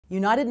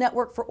United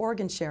Network for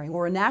Organ Sharing.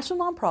 We're a national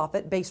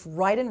nonprofit based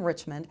right in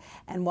Richmond,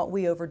 and what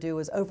we overdo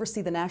is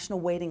oversee the national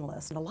waiting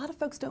list. And a lot of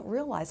folks don't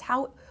realize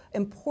how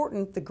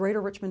important the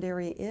greater Richmond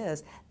area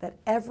is, that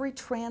every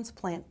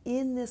transplant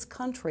in this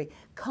country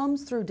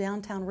comes through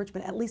downtown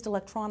Richmond, at least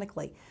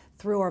electronically.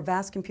 Through our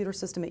vast computer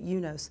system at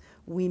UNOS,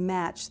 we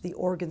match the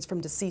organs from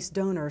deceased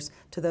donors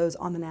to those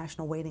on the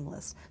national waiting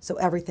list. So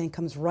everything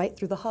comes right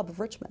through the hub of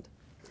Richmond.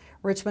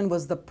 Richmond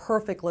was the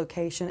perfect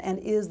location and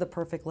is the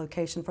perfect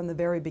location from the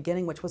very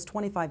beginning, which was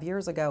 25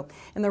 years ago.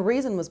 And the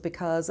reason was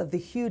because of the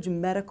huge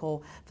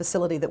medical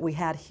facility that we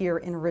had here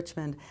in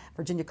Richmond,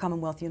 Virginia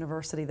Commonwealth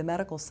University, the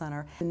medical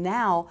center. And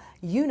now,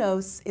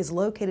 UNOS is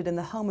located in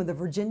the home of the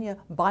Virginia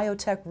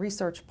Biotechnology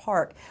Research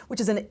Park,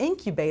 which is an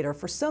incubator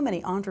for so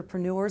many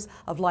entrepreneurs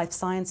of life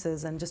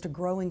sciences and just a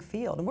growing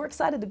field. And we're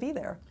excited to be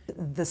there.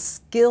 The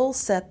skill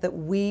set that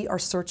we are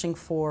searching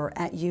for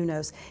at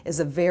UNOS is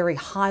a very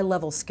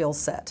high-level skill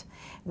set.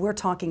 We're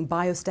talking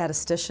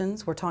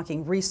biostatisticians, we're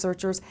talking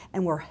researchers,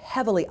 and we're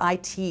heavily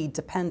IT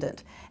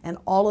dependent. And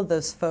all of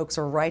those folks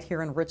are right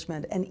here in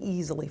Richmond and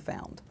easily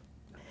found.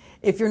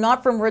 If you're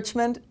not from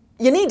Richmond,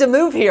 you need to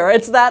move here.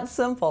 It's that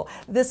simple.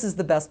 This is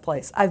the best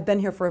place. I've been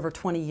here for over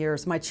 20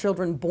 years. My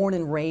children born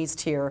and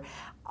raised here.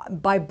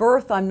 By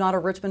birth, I'm not a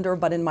Richmonder,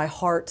 but in my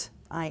heart,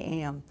 I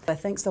am. I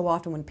think so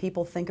often when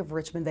people think of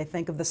Richmond, they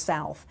think of the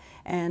South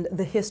and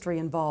the history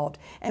involved.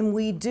 And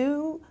we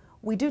do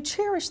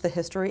cherish the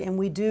history and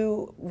we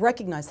do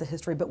recognize the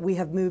history, but we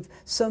have moved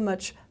so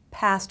much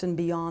past and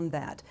beyond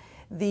that.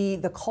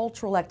 The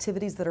cultural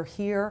activities that are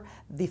here,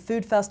 the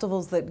food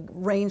festivals that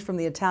range from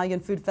the Italian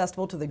Food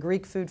Festival to the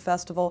Greek Food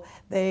Festival,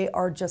 they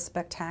are just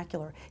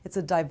spectacular. It's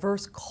a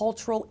diverse,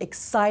 cultural,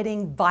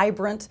 exciting,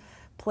 vibrant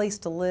place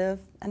to live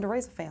and to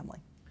raise a family.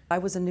 I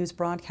was in news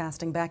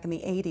broadcasting back in the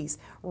 80s.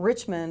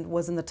 Richmond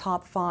was in the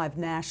top 5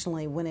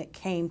 nationally when it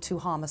came to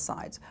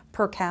homicides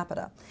per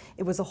capita.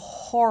 It was a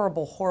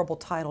horrible, horrible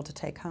title to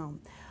take home.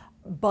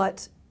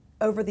 But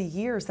over the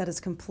years, that has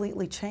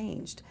completely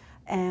changed.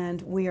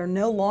 And we are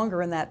no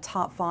longer in that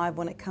top 5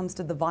 when it comes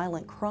to the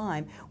violent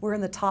crime. We're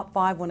in the top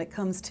 5 when it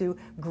comes to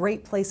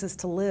great places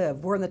to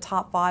live. We're in the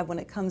top 5 when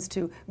it comes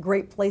to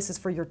great places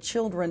for your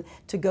children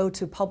to go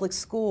to public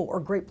school or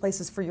great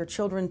places for your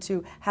children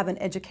to have an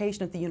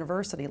education at the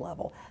university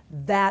level.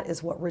 That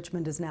is what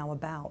Richmond is now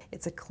about.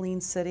 It's a clean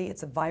city,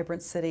 it's a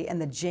vibrant city,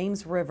 and the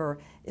James River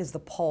is the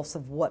pulse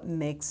of what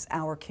makes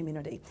our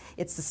community.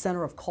 It's the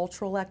center of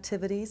cultural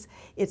activities,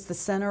 it's the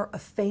center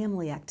of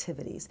family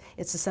activities,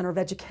 it's the center of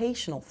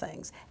educational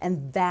things,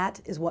 and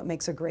that is what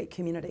makes a great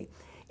community.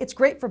 It's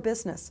great for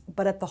business,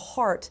 but at the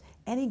heart,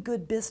 any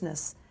good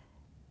business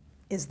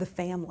is the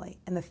family,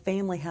 and the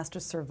family has to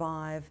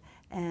survive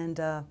and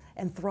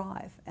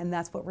thrive, and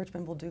that's what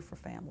Richmond will do for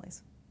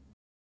families.